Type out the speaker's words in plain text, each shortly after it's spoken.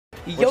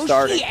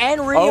Yoshi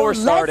and Ryu,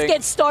 let's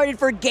get started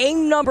for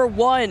game number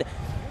 1.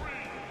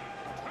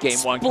 Game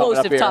 1 coming up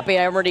Explosive here. top 8,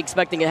 I'm already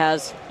expecting it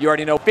has. You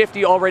already know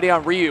 50 already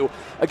on Ryu.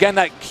 Again,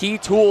 that key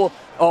tool,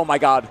 oh my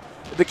god.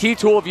 The key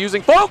tool of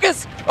using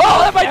focus. Oh,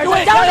 that might do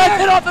it.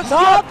 That's it off the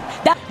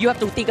top. You have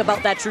to think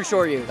about that true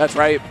Shoryu. That's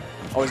right.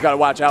 Always got to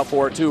watch out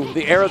for it too.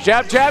 The arrow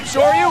jab,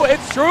 Shoryu.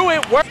 It's true,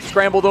 it worked.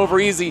 Scrambled over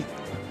easy.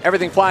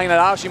 Everything flying at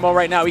Asimo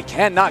right now. He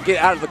cannot get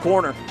out of the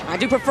corner. I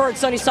do prefer it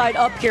sunny side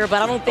up here,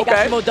 but I don't think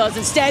Asimo does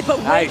instead.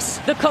 But nice.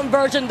 The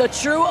conversion, the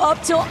true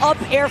up till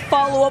up air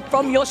follow-up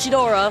from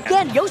Yoshidora.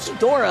 Again,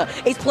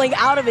 Yoshidora is playing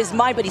out of his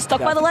mind, but he's stuck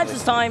by the ledge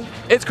this time.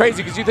 It's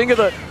crazy because you think of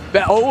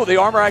the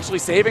armor actually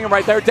saving him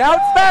right there. Down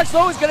smash,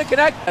 though, he's going to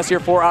connect. That's here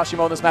for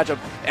Asimo in this matchup.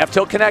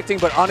 F-tilt connecting,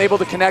 but unable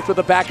to connect with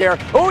the back air.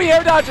 Oh, he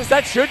air dodges.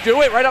 That should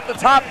do it right up the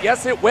top.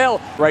 Yes, it will.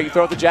 Right, you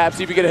throw out the jab,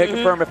 see if you get a hit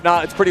confirm. If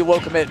not, it's pretty low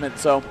commitment.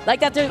 So like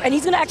that, and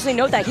he's going to actually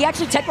note that. He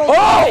actually tech rolls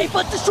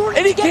but the short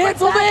and he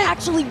canceled it.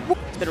 Actually,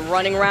 he's been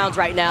running rounds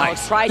right now.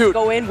 Nice. Tries to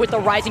go in with the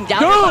rising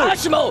down.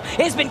 Asimo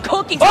has been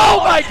cooking. Oh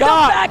my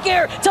god! The back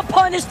air to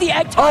punish the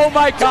egg. Oh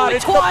my god!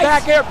 It's the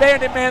back air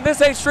bandit, man.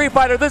 This ain't Street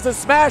Fighter. This is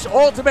Smash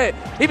Ultimate.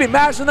 He be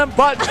mashing them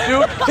buttons,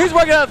 dude. He's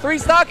working on a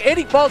 3-stock and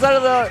he falls out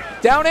of the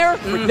down air.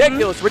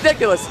 Ridiculous,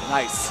 ridiculous.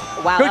 Nice.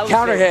 Wow, good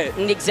counter hit.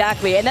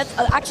 Exactly, and that's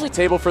actually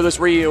table for this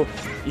Ryu.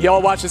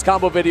 Y'all watch his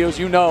combo videos,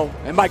 you know.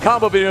 And by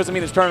combo videos, I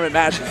mean his tournament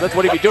matches. That's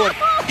what he be doing.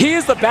 He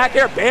is the back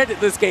air bandit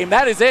this game.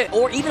 That is it.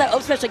 Or even that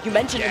up smash like you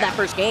mentioned in that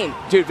first game.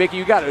 Dude, Vicky,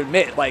 you got to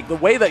admit, like, the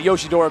way that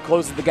Yoshidora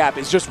closes the gap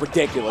is just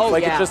ridiculous.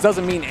 It just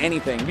doesn't mean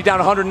anything. Be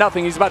down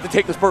 100-0. He's about to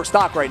take this first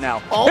stock right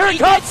now. Oh, here it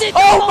comes.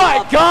 Oh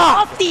my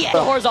god. Off the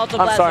horizontal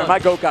I'm sorry, my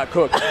goat got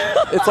cooked.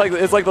 it's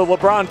like the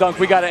LeBron dunk.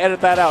 We got to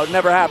edit that out. It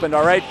never happened,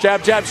 all right?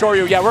 Jab,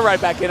 Shoryu. Yeah, we're right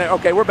back in it.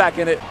 Okay, we're back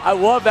in it. I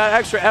love that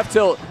extra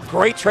F-tilt.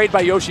 Great trade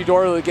by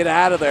Yoshidora to get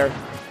out of there.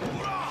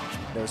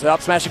 There's an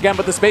up smash again,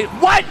 but the space.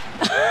 What?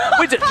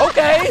 We did.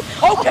 Okay.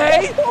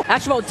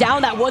 Asimo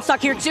down that 1-stock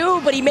here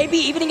too, but he may be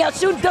evening out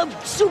soon. The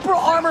super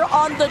armor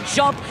on the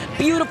jump.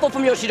 Beautiful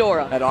from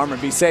Yoshidora. That armor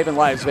be saving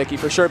lives, Vicky,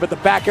 for sure. But the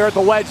back air at the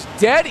wedge.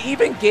 Dead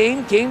even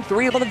game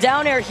 3. On the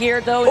down air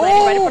here, though,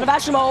 right in front of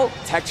Asimo.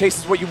 Tech chase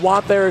is what you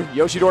want there.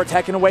 Yoshidora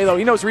teching away, though.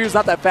 He knows Ryu's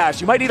not that fast.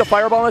 You might need a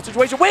fireball in that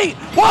situation. Wait!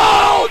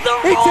 Whoa!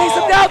 He takes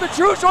him down. The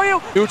true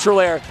Shoryu. Neutral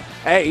air.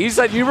 Hey, he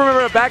said, you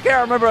remember the back air?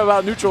 I remember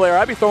about neutral air.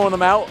 I'd be throwing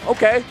them out.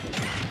 Okay.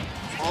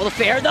 All the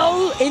fair,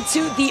 though,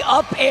 into the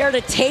up air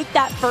to take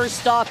that first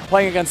stock.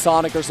 Playing against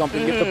Sonic or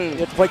something, you have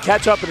to play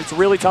catch up, and it's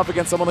really tough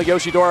against someone like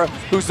Yoshidora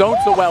who zones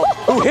so well.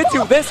 Who hits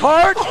you this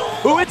hard?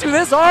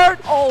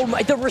 Oh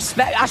my, the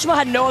respect. Asimo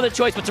had no other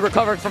choice but to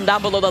recover from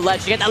down below the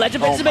ledge to get that ledge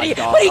invincibility,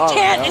 but he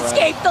can't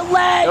escape the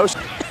ledge.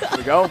 There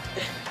we go.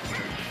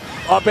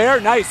 Up air,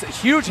 nice.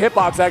 Huge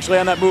hitbox actually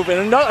on that move.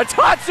 And another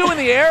Tatsu in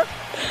the air.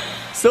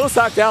 Still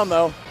stock down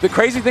though. The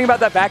crazy thing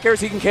about that back air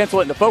is he can cancel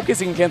it into focus,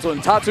 he can cancel it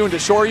into Tatsu, into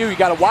Shoryu. You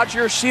gotta watch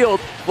your shield.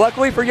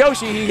 Luckily for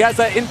Yoshi, he has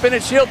that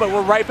infinite shield, but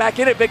we're right back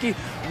in it, Vicky.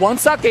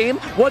 1-stock game,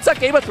 a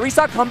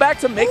 3-stock comeback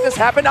to make this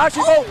happen.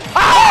 Asimo.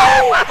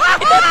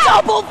 The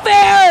double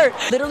fair!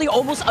 Literally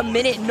almost a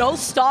minute. No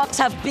stocks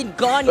have been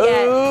gone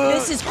yet.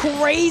 This is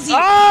crazy.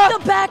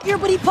 The back air,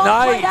 but he pumped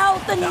right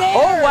out the nair.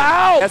 Oh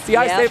wow!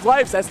 SDI saves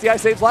lives. SDI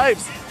saves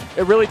lives.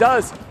 It really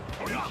does.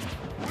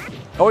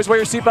 Always wear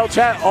your seatbelt,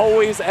 chat.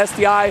 Always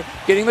SDI.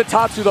 Getting the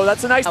Tatsu, though.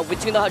 That's a nice...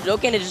 Between the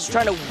Hadouken and just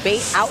trying to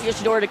bait out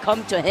Yoshidora to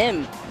come to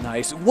him.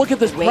 Nice. Look at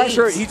this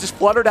pressure. He just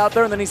fluttered out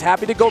there, and then he's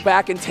happy to go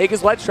back and take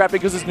his ledge trap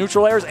because his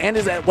neutral airs and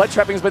his ledge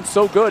trapping has been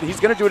so good. He's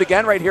going to do it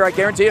again right here. I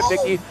guarantee it,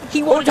 Vicky.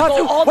 He wanted to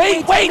go all the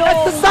way. Wait,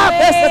 that's the stop.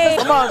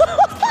 Yes, come on.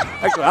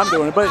 Actually, I'm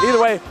doing it, but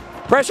either way,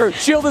 pressure.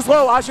 Shield is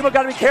low. Asimo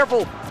got to be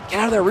careful. Get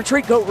out of there.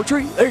 Retreat. Go.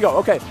 Retreat. There you go.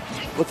 Okay.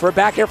 Look for a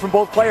back air from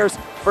both players.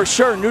 For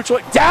sure.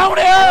 Neutral. Down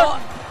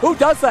air. Who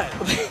does that?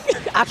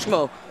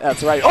 Asimo.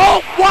 That's right.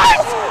 Oh,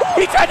 what?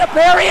 He tried to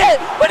bury it,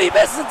 but he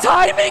missed the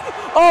timing.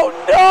 Oh,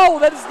 no.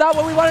 That is not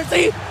what we want to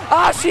see.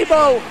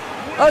 Asimo,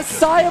 a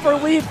sigh of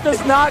relief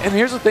does not. And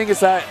here's the thing is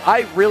that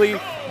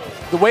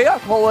the way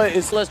Acola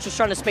is just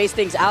trying to space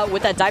things out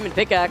with that diamond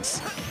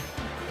pickaxe.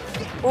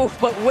 Oof,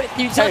 but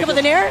you talking about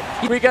the nair?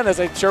 Weekend,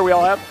 as I'm sure we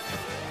all have.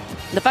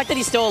 The fact that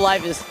he's still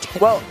alive is...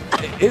 Well,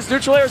 his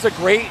neutral air is a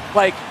great,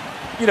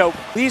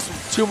 at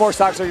least 2 more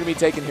stocks are going to be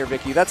taken here,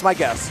 Vicky. That's my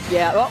guess.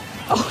 Yeah.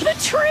 Oh, the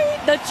trade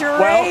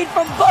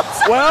from both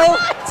sides. Well,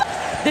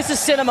 this is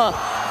cinema.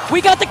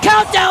 We got the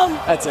countdown.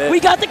 That's it.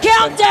 We got the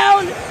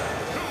countdown.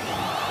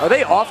 Are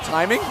they off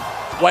timing?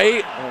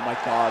 Wait. Oh my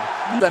God.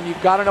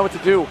 You've got to know what to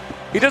do.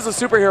 He does a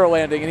superhero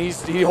landing and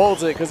he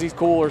holds it because he's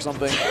cool or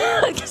something.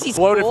 He's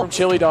floated from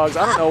chili dogs.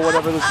 I don't know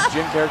whatever this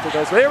Jin character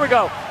does. But here we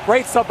go.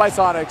 Great stuff by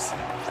Sonix.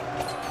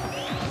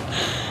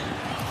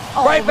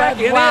 Right back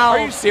in it. Are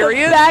you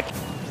serious?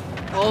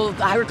 Oh,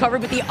 I recovered,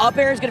 but the up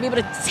air is going to be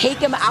able to take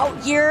him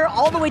out here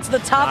all the way to the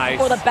top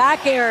before the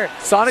back air.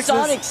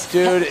 Sonix,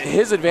 dude,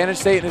 his advantage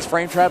state and his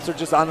frame traps are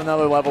just on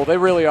another level. They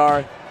really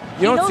are.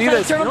 You don't see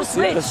this.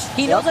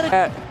 He knows how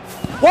to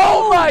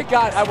Whoa, my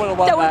God. I would have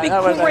loved that.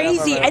 That would be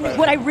crazy. And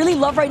what I really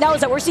love right now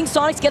is that we're seeing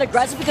Sonix get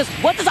aggressive because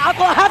what does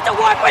Acola have to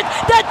work with?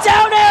 The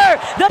down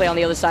air! Play on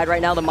the other side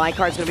right now. The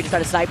minecart's going to be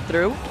trying to snipe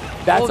through.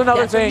 That's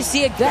another thing. You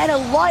see again a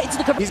lot into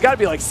the cover. He's got to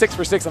be like 6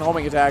 for 6 on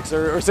homing attacks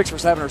or 6 for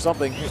 7 or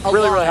something.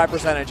 Really high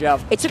percentage, yeah.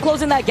 It's to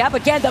closing that gap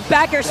again. The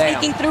back air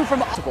sneaking through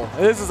from...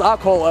 This is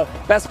Acola,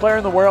 best player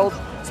in the world.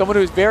 Someone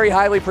who's very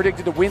highly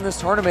predicted to win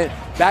this tournament.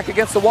 Back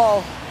against the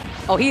wall.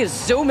 Oh, he is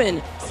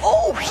zooming.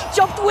 Oh, he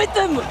jumped with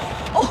him.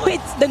 Oh,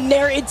 it's the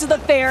nair into the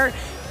fair.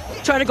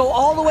 Trying to go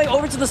all the way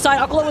over to the side.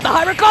 Acola with the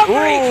high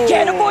recovery. Ooh.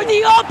 Can't avoid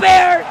the up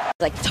air.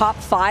 Like top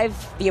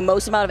 5, the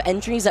most amount of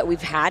entries that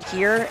we've had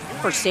here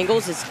for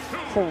singles is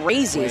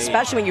crazy,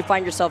 especially when you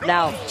find yourself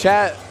now.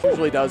 Chat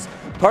usually does.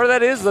 Part of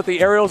that is that the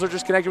aerials are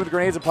just connected with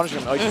grenades and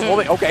punishing them.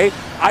 Like, okay,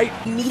 I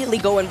immediately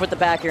go in with the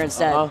back air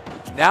instead.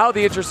 Now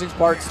the interesting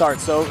part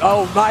starts. So,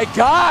 oh my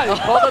God!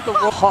 He called it the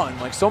run.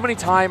 Like so many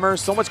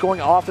timers, so much going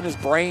off in his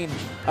brain.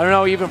 I don't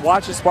know. Even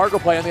watches Sparkle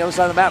play on the other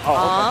side of the map.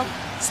 Oh,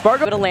 okay.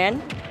 Sparkle gonna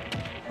land.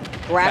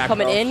 Grab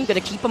coming in, gonna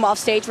keep him off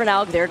stage for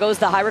now. There goes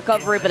the high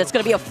recovery, but it's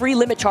gonna be a free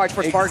limit charge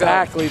for Spargo.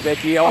 Exactly,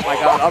 Vicky. Oh my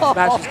God, up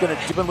smash is gonna.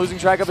 He's been losing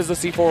track of his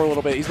C4 a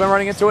little bit. He's been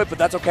running into it, but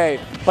that's okay.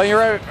 Playing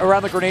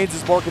around the grenades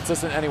is more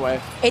consistent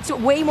anyway. It's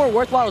way more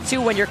worthwhile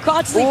too when you're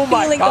constantly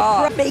feeling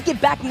the make it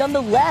back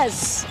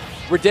nonetheless.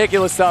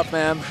 Ridiculous stuff,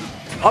 man.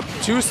 Up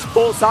 2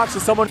 full stocks to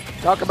someone.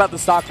 Talk about the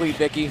stock lead,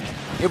 Vicky.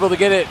 Able to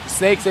get it.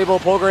 Snake's able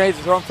to pull grenades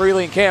and throw them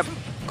freely in camp.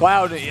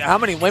 Cloud, how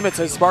many limits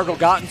has Sparkle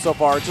gotten so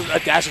far? It's just a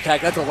dash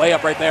attack. That's a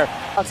layup right there.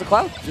 That's the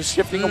Cloud just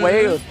shifting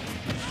away.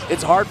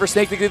 It's hard for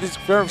Snake to get these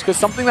confirms because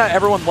something that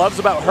everyone loves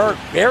about Hurt,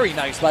 very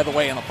nice, by the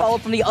way. In the follow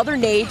from the other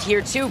nades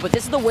here, too. But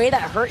this is the way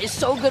that Hurt is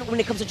so good when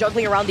it comes to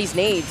juggling around these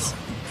nades.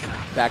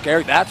 Back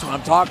air, that's what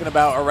I'm talking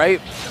about, all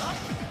right?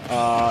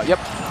 Yep,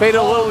 faded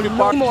a little too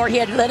far. More. He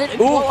had let it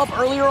blow up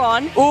earlier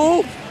on.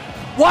 Ooh.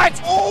 What?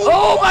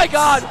 Oh my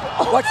God!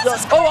 What's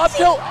the? Oh, up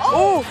tilt!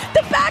 Oh,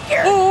 the back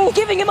air! Ooh.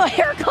 Giving him a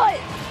haircut!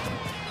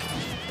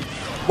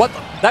 What?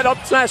 That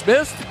up smash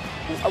missed?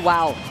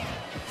 Wow.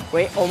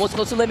 Wait, almost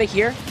close to limit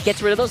here.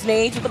 Gets rid of those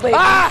nades with the blade.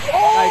 Ah!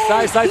 Oh,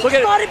 nice. Look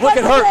at it. Look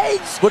at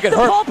Hurt. Look at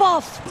Hurt. Pop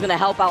off. He's gonna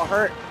help out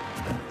Hurt.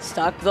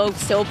 Stuck though,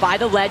 still by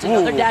the ledge.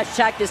 Another dash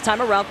check this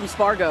time around from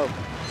Spargo.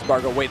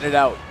 Spargo waiting it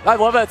out. I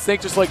love that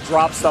Snake just like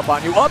drops stuff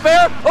on you. Up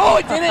air! Oh,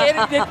 it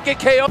didn't get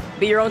KO.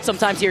 Be your own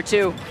sometimes here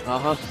too.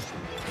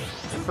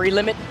 Free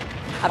limit.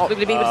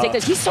 Absolutely being able to take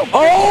this. He's so good.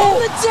 Oh,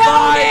 the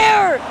down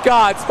air!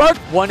 God, Spark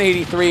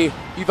 183.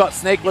 You thought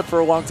Snake lived for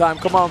a long time.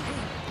 Come on.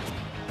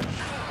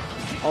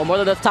 Oh, more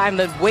than enough time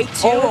to wait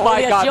too. Oh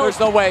my God, there's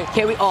no way.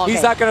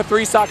 He's not going to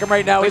 3-stock him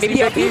right now. Maybe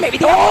the OP, maybe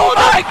the Oh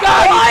my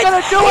God, he's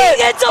going to do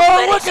it!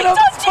 Oh, look at him,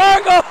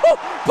 Spargo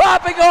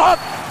popping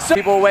off. So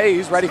people away,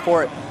 he's ready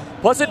for it.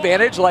 Plus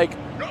advantage, like,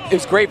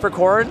 is great for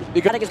Corrin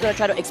because Shadic is going to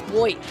try to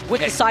exploit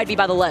with the side B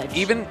by the ledge.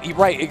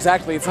 Right,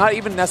 exactly. It's not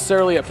even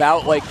necessarily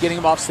about like getting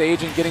him off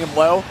stage and getting him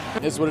low.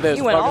 Is what it is.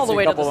 He went all the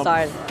way to the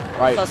side.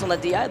 Right. Plus on the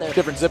D either.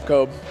 Different zip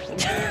code.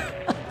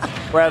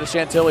 We're out of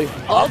Chantilly.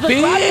 Oh, the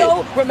grab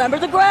though. Remember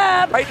the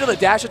grab. Right to the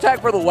dash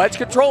attack for the ledge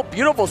control.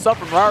 Beautiful stuff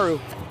from Raru.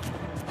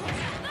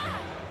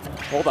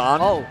 Hold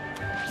on. Oh.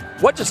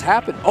 What just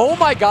happened? Oh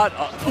my God.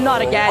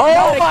 Not again. Oh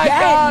not my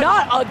again. God.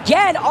 Not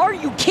again. Are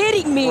you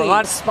kidding me? Come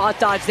on. Spot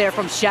dodge there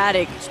from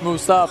Shadic. Smooth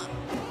stuff.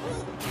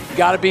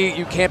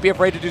 You can't be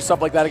afraid to do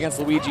stuff like that against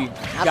Luigi. You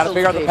got to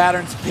figure out the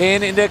patterns.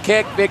 Pin into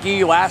kick,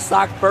 Vicky. Last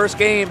stock, first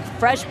game.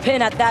 Fresh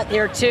pin at that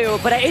there too.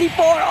 But at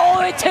 84,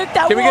 oh, it took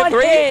that Can we get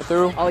 3? Hit.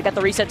 Through. Oh, we got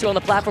the reset 2 on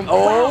the platform.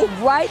 Oh.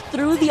 Wow, right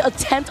through the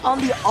attempt on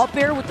the up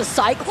air with the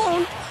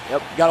Cyclone.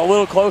 Yep, got a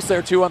little close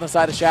there too on the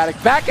side of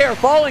Shadic. Back air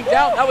falling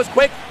down, that was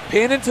quick.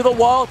 Pin into the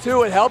wall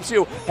too, it helps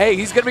you. Hey,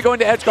 he's gonna be going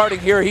to edge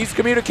guarding here. He's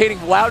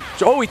communicating loud.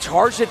 Oh, he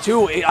charged it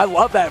too. I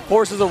love that.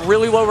 Forces a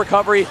really low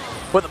recovery,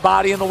 put the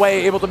body in the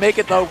way, able to make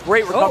it though.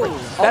 Great recovery.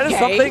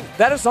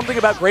 That is something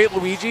about great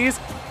Luigi's.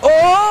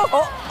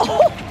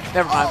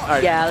 Never mind. All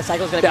right. Yeah, the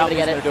Cycle's gonna be able to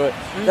get it. Do it.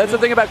 That's the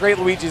thing about great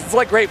Luigi's. It's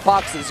like great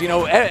foxes. You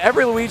know,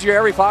 every Luigi or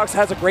every fox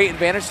has a great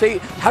advantage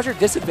state. How's your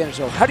disadvantage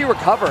though? How do you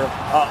recover?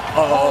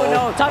 Oh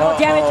no! Talk about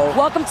damage.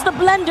 Welcome to the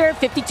blender.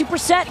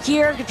 52%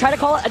 here. You try to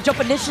call it a jump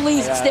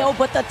initially still,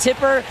 but the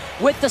tipper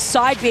with the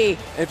side B.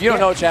 If you don't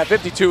know, Chad,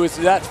 52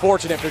 that's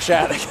fortunate for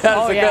Shadic.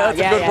 That's a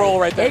good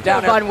roll right there. It could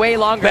have gone way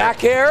longer.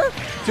 Back air,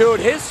 dude.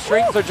 His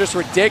strings are just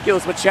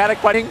ridiculous. But Shadic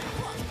fighting,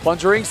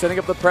 plungering, setting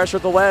up the pressure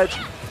at the ledge.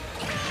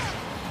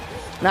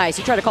 Nice.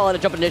 He tried to call it a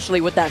jump initially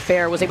with that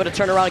fair. Was able to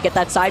turn around and get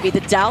that side B. The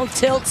down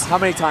tilts. How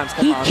many times?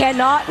 He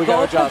cannot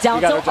go for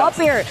down tilt up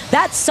air.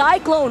 That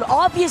Cyclone,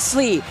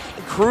 obviously.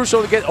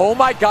 Crucial to get. Oh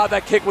my God,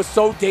 that kick was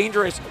so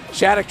dangerous.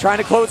 Shadic trying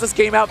to close this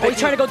game out. Oh, he's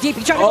trying to go deep.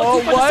 He's trying to go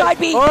deep with the side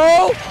B.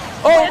 Oh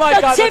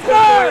my God.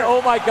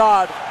 Oh my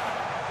God.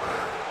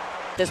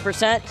 This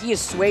percent, he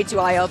is swayed too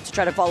high up to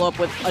try to follow up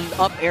with an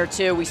up air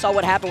too. We saw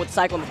what happened with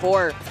Cyclone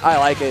before. I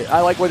like it.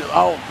 I like what.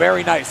 Oh,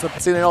 very nice.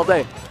 I've seen it all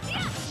day.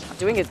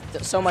 doing it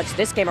so much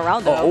this game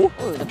around, though.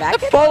 Ooh, the back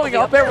hit? Falling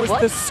up there was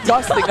What?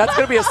 disgusting. That's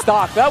going to be a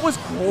stock. That was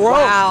gross.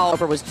 Wow.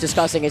 Upper was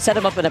disgusting. It set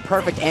him up in a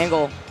perfect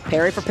angle.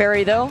 Parry for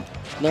parry, though.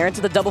 Nair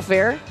into the double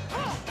fair.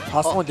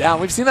 Hustling down.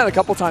 We've seen that a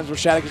couple times where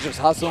Shadic is just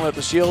hustling at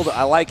the shield.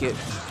 I like it.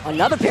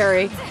 Another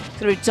parry.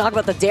 Going to be talking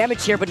about the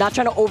damage here, but not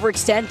trying to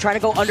overextend, trying to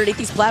go underneath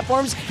these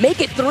platforms.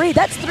 Make it 3.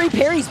 That's 3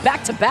 parries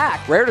back to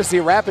back. Rare to see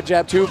a rapid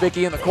jab too,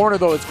 Vicky. In the corner,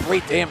 though, it's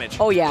great damage.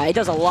 Oh, yeah. It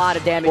does a lot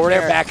of damage. Forward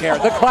air, back air.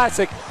 The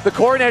classic. The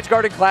Corrin edge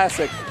guarding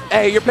classic.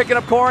 Hey, you're picking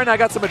up Corrin. I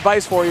got some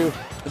advice for you.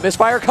 The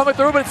misfire coming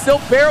through, but it's still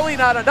barely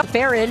not enough.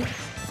 Fair in.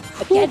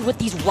 Again, with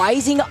these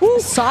rising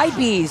side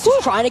Bs,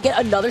 just trying to get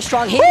another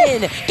strong hit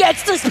in.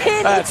 Gets the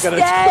spin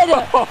instead.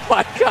 Oh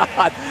my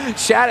God.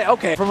 Shadic,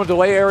 okay. From a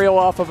delay aerial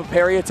off of a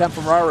parry attempt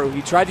from Raru.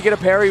 He tried to get a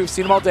parry. We've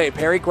seen him all day.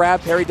 Parry grab,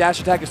 parry dash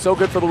attack is so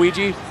good for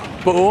Luigi.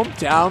 Boom,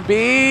 down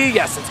B.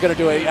 Yes, it's going to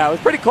do it. Yeah, it was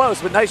pretty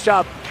close, but nice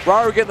job.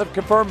 Raru getting the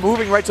confirm,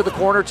 moving right to the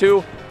corner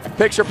too.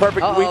 Picture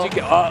perfect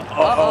Luigi. All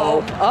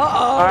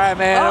right,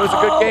 man. It was a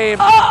good game.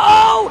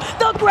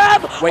 The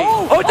grab. Wait.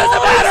 It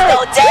doesn't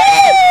matter.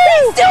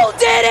 He still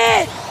did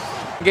it.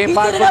 Game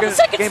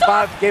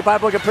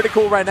five looking pretty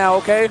cool right now,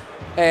 okay?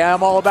 Hey,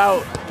 I'm all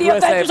about the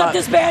USA. Avengers have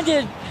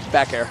disbanded.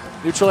 Back air.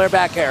 Neutral air,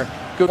 back air.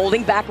 Good.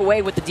 Holding back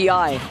away with the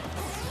DI.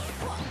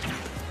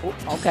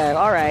 Okay,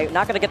 all right.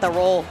 Not going to get the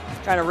roll.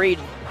 Trying to read.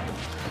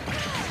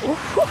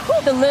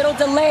 The little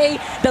delay.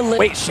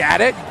 Wait,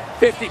 Shadic?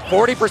 50,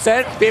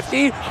 40%,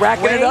 50,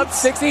 racking it up,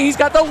 60. He's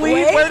got the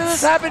lead. Where did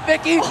this happen,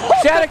 Vicky?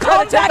 Shadic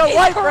trying to take a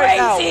life right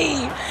now.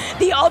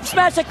 The up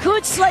smash that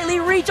could slightly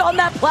reach on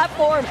that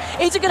platform.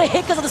 Is it going to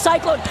hit because of the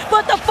cyclone?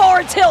 But the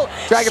forward tilt.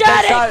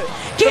 Shadic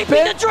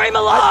keeping the dream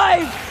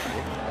alive.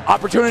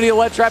 Opportunity to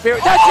let trap here.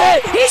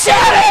 That's it. He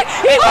Shadic.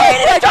 He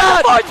made it on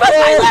the forward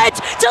smash ledge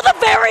to the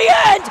very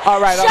end. All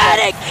right.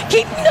 Shadic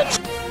keeping the